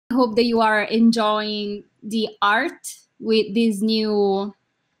hope that you are enjoying the art with this new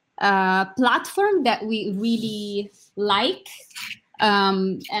platform that we really like.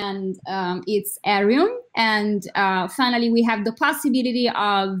 It's Arium. And finally, we have the possibility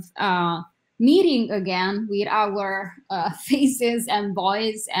of meeting again with our faces and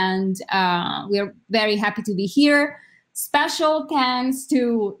voice. And we're very happy to be here. Special thanks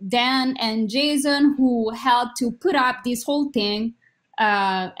to Dan and Jason who helped to put up this whole thing.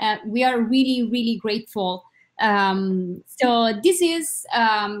 And we are really, really grateful. So this is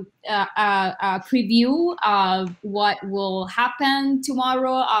a preview of what will happen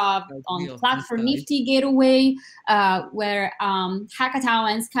tomorrow on Platform Nifty Gateway, where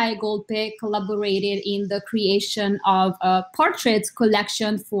Hackatao and Skygolpe collaborated in the creation of a portraits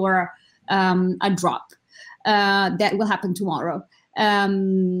collection for a drop that will happen tomorrow.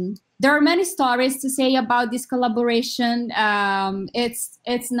 There are many stories to say about this collaboration.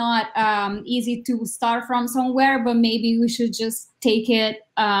 It's not easy to start from somewhere, but maybe we should just take it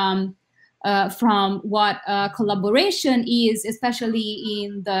from what collaboration is, especially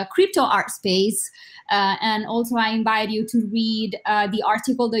in the crypto art space. And also I invite you to read the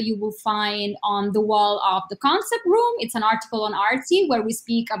article that you will find on the wall of the concept room. It's an article on Artsy where we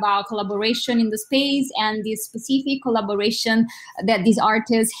speak about collaboration in the space and the specific collaboration that these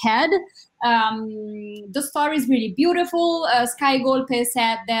artists had. The story is really beautiful. Skygolpe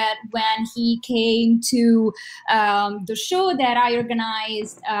said that when he came to the show that I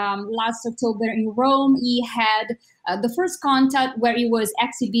organized last October in Rome, he had the first contact where he was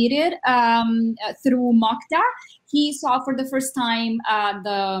exhibited through Mokta. He saw for the first time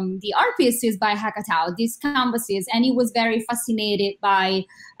the art pieces by Hackatao, these canvases, and he was very fascinated by,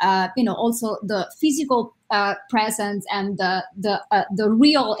 also the physical presence and the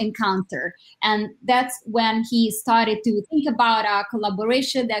real encounter. And that's when he started to think about a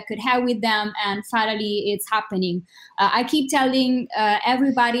collaboration that could have with them, and finally it's happening. I keep telling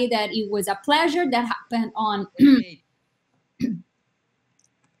everybody that it was a pleasure that happened on...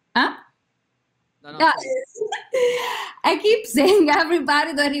 Huh? No. I keep saying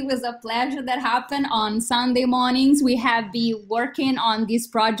everybody that it was a pleasure that happened on Sunday mornings. We have been working on this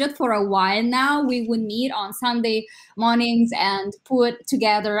project for a while now. We would meet on Sunday mornings and put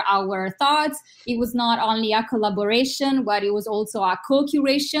together our thoughts. It was not only a collaboration, but it was also a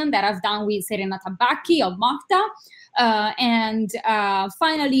co-curation that I've done with Serena Tabacchi of Mokta.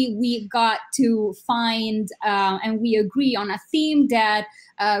 Finally, we got to find and we agree on a theme that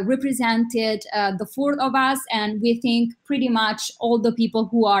represented the four of us, and we think pretty much all the people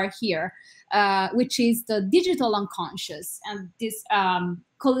who are here, which is the digital unconscious and this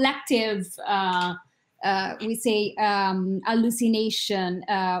collective, we say, hallucination,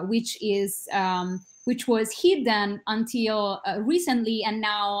 which was hidden until recently and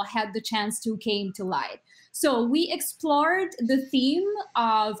now had the chance to came to light. So we explored the theme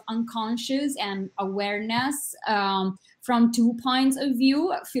of unconscious and awareness from 2 points of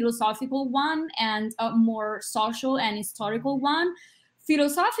view, a philosophical one and a more social and historical one.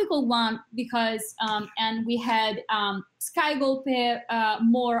 Philosophical one because, and we had Skygolpe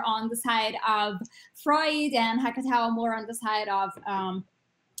more on the side of Freud and Hackatao more on the side of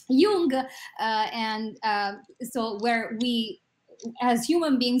Jung, so where we, as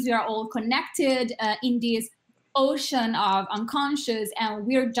human beings, we are all connected in this ocean of unconscious, and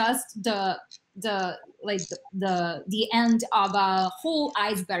we're just the end of a whole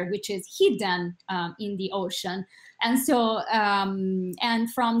iceberg, which is hidden in the ocean. And so,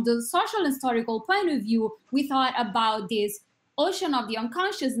 and from the social and historical point of view, we thought about this ocean of the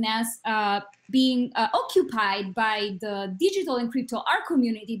unconsciousness being occupied by the digital and crypto art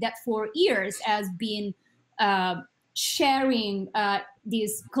community that for years has been sharing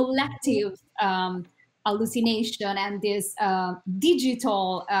this collective hallucination and this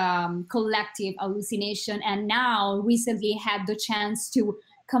digital collective hallucination, and now recently had the chance to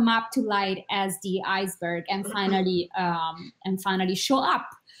come up to light as the iceberg and finally show up.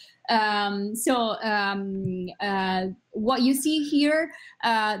 What you see here,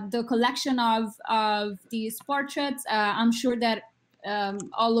 the collection of these portraits, I'm sure that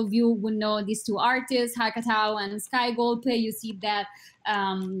all of you would know these two artists, Hackatao and Skygolpe. You see that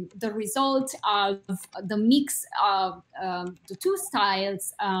the result of the mix of the two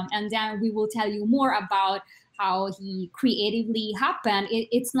styles, and then we will tell you more about how he creatively happened.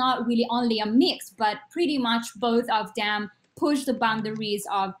 It's not really only a mix, but pretty much both of them push the boundaries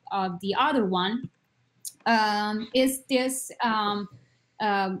of the other one. Is this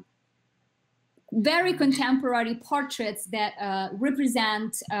very contemporary portraits that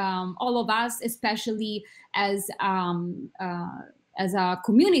represent all of us, especially as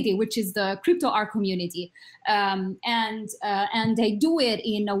community, which is the crypto art community, and they do it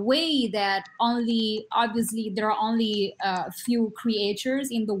in a way that obviously there are only a few creators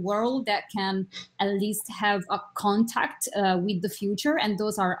in the world that can at least have a contact with the future, and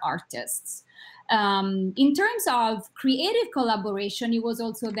those are artists. In terms of creative collaboration, it was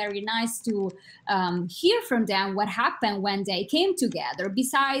also very nice to hear from them what happened when they came together,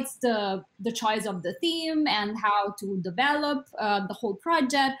 besides the choice of the theme and how to develop the whole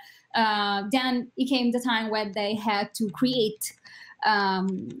project. Then it came the time when they had to create.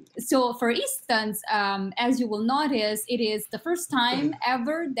 So for instance, as you will notice, it is the first time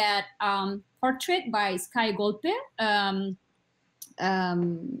ever that Portrait by Skygolpe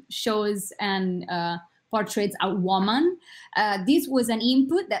shows and portraits a woman. This was an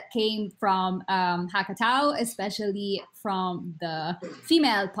input that came from Hackatao, especially from the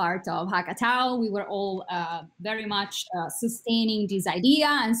female part of Hackatao. We were all very much sustaining this idea,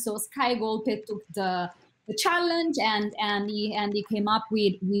 and so Skygolpe took the challenge, and he came up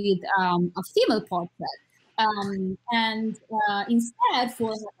with a female portrait. Instead,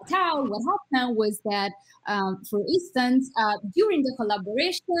 for Hackatao, what happened was that, for instance, during the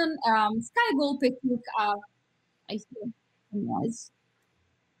collaboration, Skygolpe took, I hear a noise.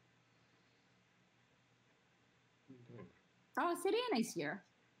 Oh, Serena is here.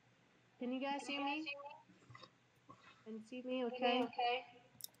 Can you guys hear me? Can you see me okay?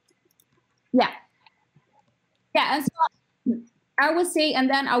 Yeah. Yeah, and so I was saying, and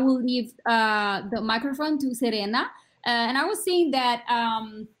then I will leave the microphone to Serena. And I was saying that,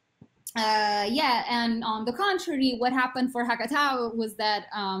 yeah, and on the contrary, what happened for Hackatao was that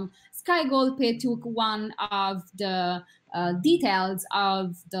Skygolpe took one of the details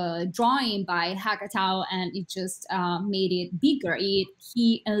of the drawing by Hackatao, and it just made it bigger.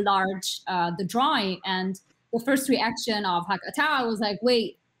 He enlarged the drawing, and the first reaction of Hackatao was like,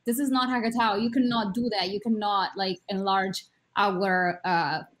 wait, this is not Hackatao. You cannot do that. You cannot like enlarge our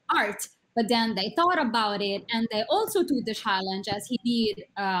art. But then they thought about it, and they also took the challenge, as he did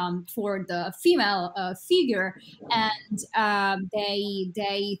for the female figure, and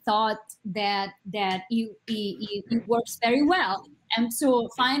they thought that it works very well. And so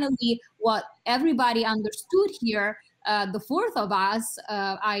finally, what everybody understood here, the fourth of us,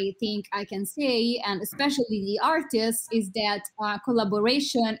 I think I can say, and especially the artists, is that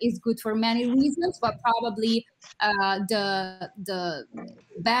collaboration is good for many reasons, but probably the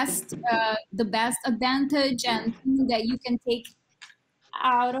best advantage and thing that you can take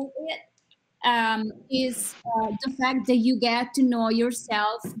out of it is the fact that you get to know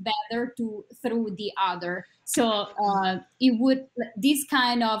yourself better through the other. So this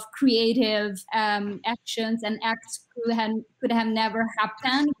kind of creative actions and acts could have never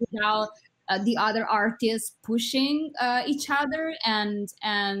happened without the other artists pushing each other, and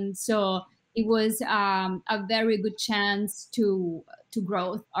so it was a very good chance to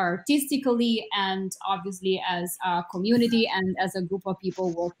grow artistically, and obviously as a community and as a group of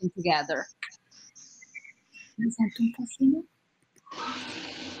people working together.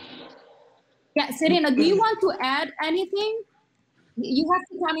 Yeah, Serena, do you want to add anything? You have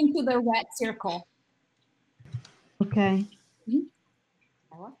to come into the red circle. Okay.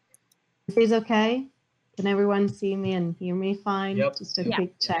 Is this okay? Can everyone see me and hear me fine? Yep. Just a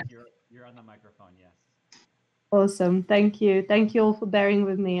quick check. You're on the microphone, yes. Awesome. Thank you. Thank you all for bearing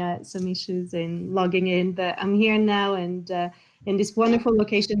with me. Some issues in logging in, but I'm here now and in this wonderful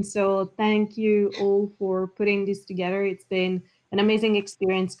location. So thank you all for putting this together. It's been an amazing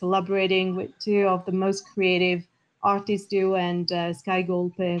experience collaborating with two of the most creative artists do, and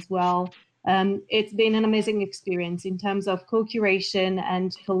Skygolpe as well. It's been an amazing experience in terms of co-curation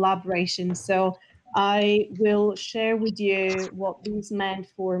and collaboration. So I will share with you what this meant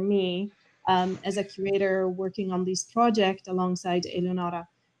for me as a curator working on this project alongside Eleonora.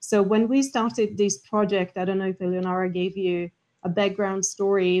 So when we started this project, I don't know if Eleonora gave you a background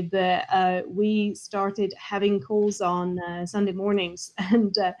story, but we started having calls on Sunday mornings,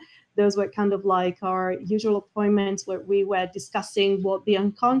 and those were kind of like our usual appointments where we were discussing what the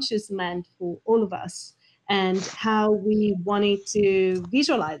unconscious meant for all of us and how we wanted to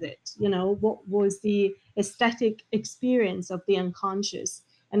visualize it. You know, what was the aesthetic experience of the unconscious?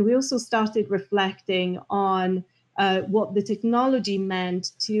 And we also started reflecting on what the technology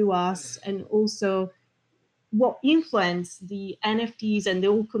meant to us, and also what influence the NFTs and the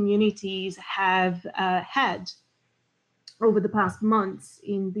old communities have had over the past months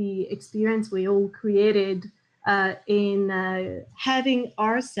in the experience we all created in having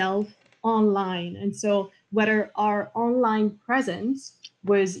ourselves online. And so whether our online presence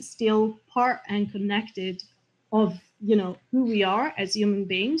was still part and connected of you know, who we are as human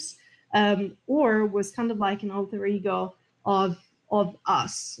beings, or was kind of like an alter ego of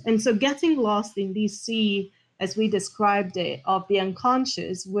us. And so getting lost in this sea, as we described it, of the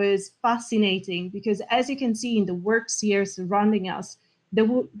unconscious was fascinating because, as you can see in the works here surrounding us,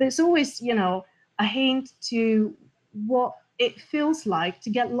 there's always, you know, a hint to what it feels like to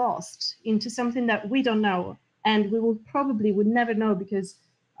get lost into something that we don't know, and we will probably would never know because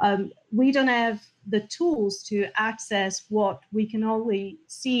we don't have the tools to access what we can only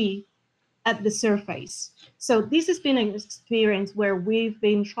see at the surface. So this has been an experience where we've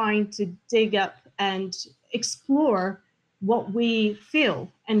been trying to dig up and explore what we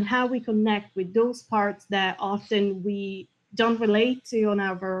feel and how we connect with those parts that often we don't relate to on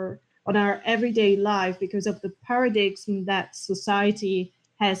our everyday life because of the paradigms that society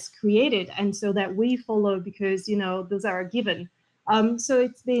has created, and so that we follow because, you know, those are a given. So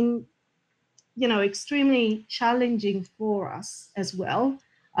it's been, you know, extremely challenging for us as well.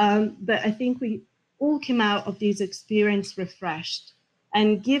 But I think we all came out of this experience refreshed.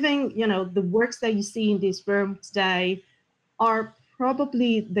 And given, you know, the works that you see in this room today are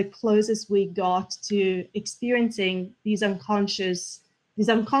probably the closest we got to experiencing these this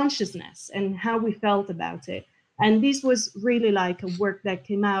unconsciousness and how we felt about it. And this was really like a work that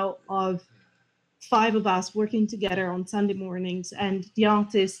came out of 5 of us working together on Sunday mornings, and the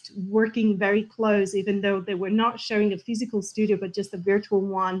artist working very close, even though they were not sharing a physical studio, but just a virtual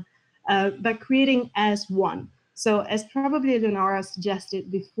one, but creating as one. So as probably Eleonora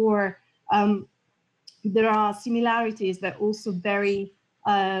suggested before, there are similarities, but also very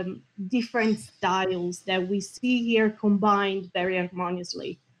different styles that we see here combined very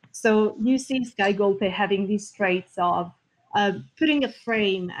harmoniously. So you see Skygolpe having these traits of putting a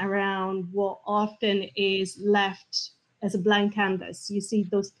frame around what often is left as a blank canvas. You see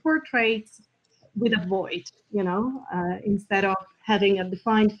those portraits with a void, you know, instead of having a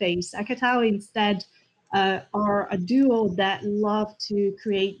defined face. Hackatao instead are a duo that love to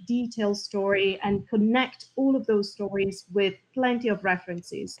create detailed story and connect all of those stories with plenty of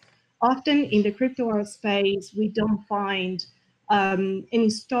references. Often in the crypto art space, we don't find an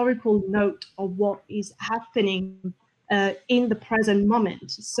historical note of what is happening in the present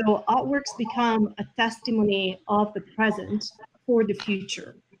moment. So artworks become a testimony of the present for the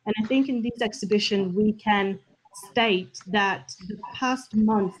future. And I think in this exhibition, we can state that the past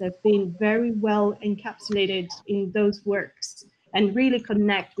months have been very well encapsulated in those works and really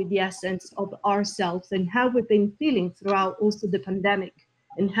connect with the essence of ourselves and how we've been feeling throughout also the pandemic,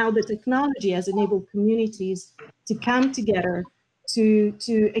 and how the technology has enabled communities to come together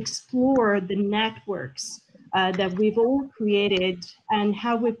to explore the networks that we've all created, and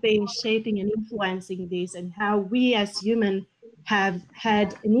how we've been shaping and influencing these, and how we as humans have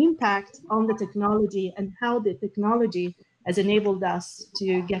had an impact on the technology, and how the technology has enabled us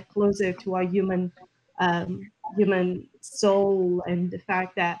to get closer to our human soul, and the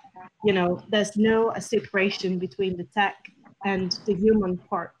fact that, you know, there's no separation between the tech and the human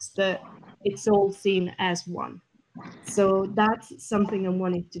parts, but it's all seen as one. So that's something I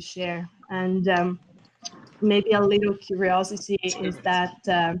wanted to share. And maybe a little curiosity is that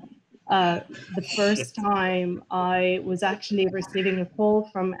the first time I was actually receiving a call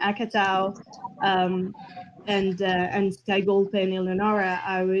from Hackatao and Skygolpe and Eleonora,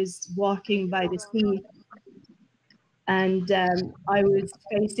 I was walking by the sea, and I was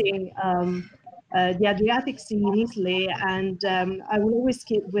facing the Adriatic Sea in Italy, and I will always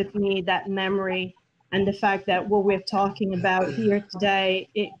keep with me that memory and the fact that what we're talking about here today,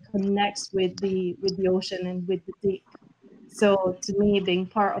 it connects with the ocean and with the deep. So to me, being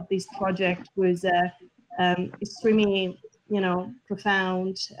part of this project was extremely, you know,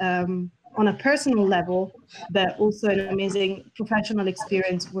 profound on a personal level, but also an amazing professional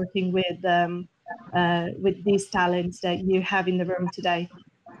experience working with these talents that you have in the room today.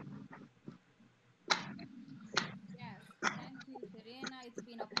 Yes, thank you, Serena. It's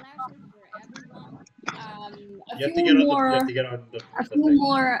been a pleasure for everyone. A You have to few get on the. You more, have to get on a the few thing.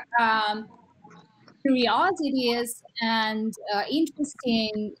 more curiosities and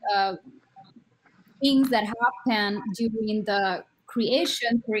interesting things that happen during the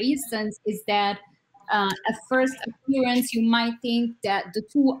creation, for instance, is that at first appearance, you might think that the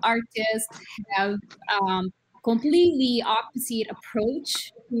two artists have completely opposite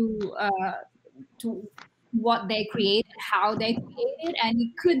approach to what they create and how they create it, and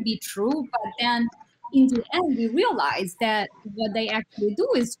it could be true, but then in the end we realize that what they actually do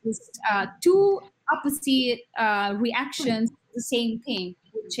is just two opposite reactions to the same thing,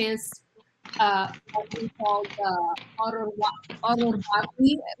 which is what we call the horror,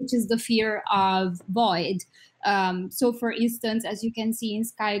 which is the fear of void. So for instance, as you can see in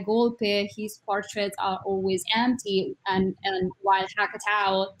Skygolpe, his portraits are always empty, and while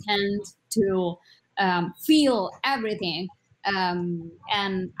Hackatao tend to feel everything.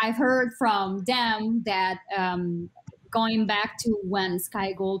 And I've heard from them that going back to when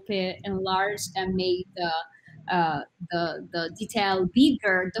Skygolpe enlarged and made the detail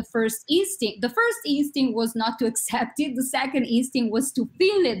bigger, the first instinct was not to accept it. The second instinct was to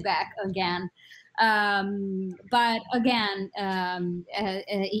feel it back again. But again,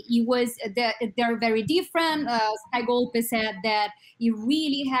 it was they're very different. Skygolpe said that he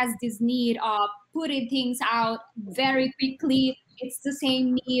really has this need of putting things out very quickly. It's the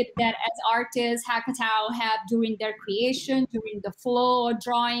same need that as artists Hackatao have during their creation, during the flow of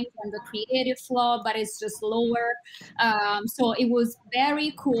drawing and the creative flow, but it's just lower. So it was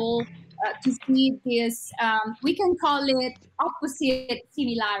very cool to see this. We can call it opposite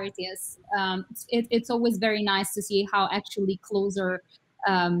similarities. It's always very nice to see how actually closer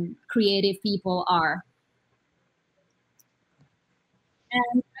creative people are.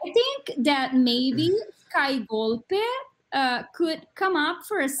 And I think that maybe Skygolpe could come up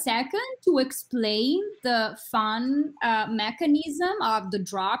for a second to explain the fun mechanism of the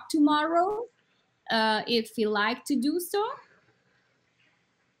drop tomorrow, if you like to do so.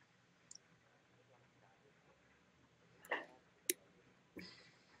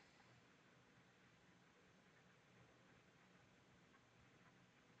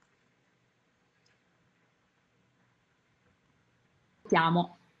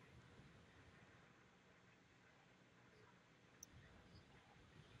 Siamo.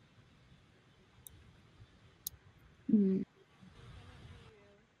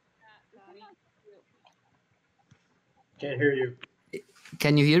 Can't hear you.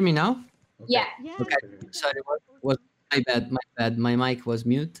 Can you hear me now? Okay. Yeah. Okay. Sorry, was my bad. My bad. My mic was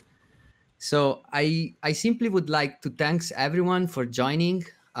mute. So I simply would like to thanks everyone for joining.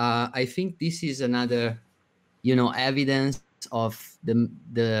 I think this is another, evidence of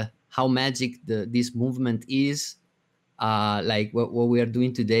the how magic this movement is. Like what we are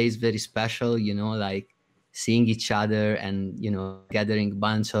doing today is very special. Like seeing each other and gathering a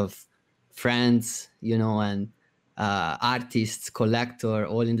bunch of friends, and artists, collector,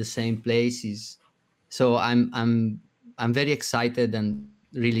 all in the same place is. So I'm very excited and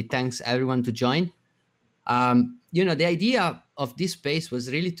really thanks everyone to join. The idea of this space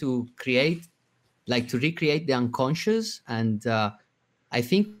was really to recreate the unconscious, and I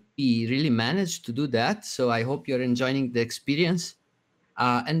think we really managed to do that. So I hope you're enjoying the experience.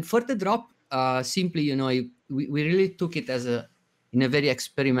 And for the drop, simply, we really took it in a very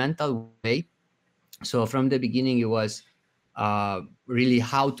experimental way. So from the beginning, it was really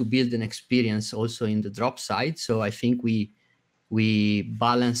how to build an experience also in the drop side. So I think we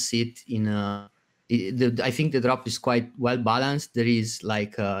balance it in a. I think the drop is quite well balanced. There is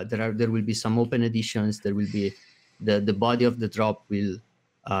there will be some open editions. There will be the body of the drop will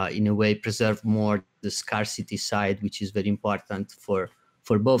in a way preserve more the scarcity side, which is very important for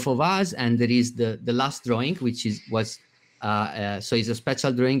both of us. And there is the last drawing, which was so it's a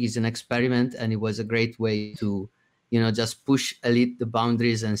special drawing, is an experiment, and it was a great way to just push a little the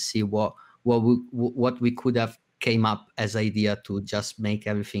boundaries and see what we could have came up as idea to just make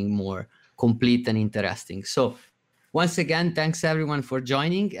everything more complete and interesting. So once again, thanks everyone for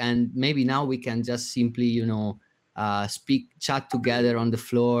joining, and maybe now we can just simply chat together on the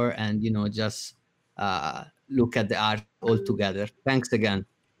floor and just look at the art all together. Thanks again.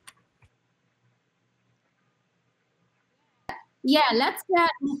 Yeah, let's get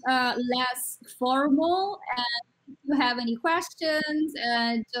less formal. And if you have any questions,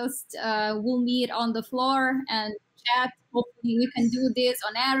 just we'll meet on the floor and chat. Hopefully we can do this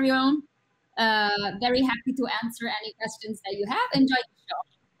on Arium. Very happy to answer any questions that you have. Enjoy the show.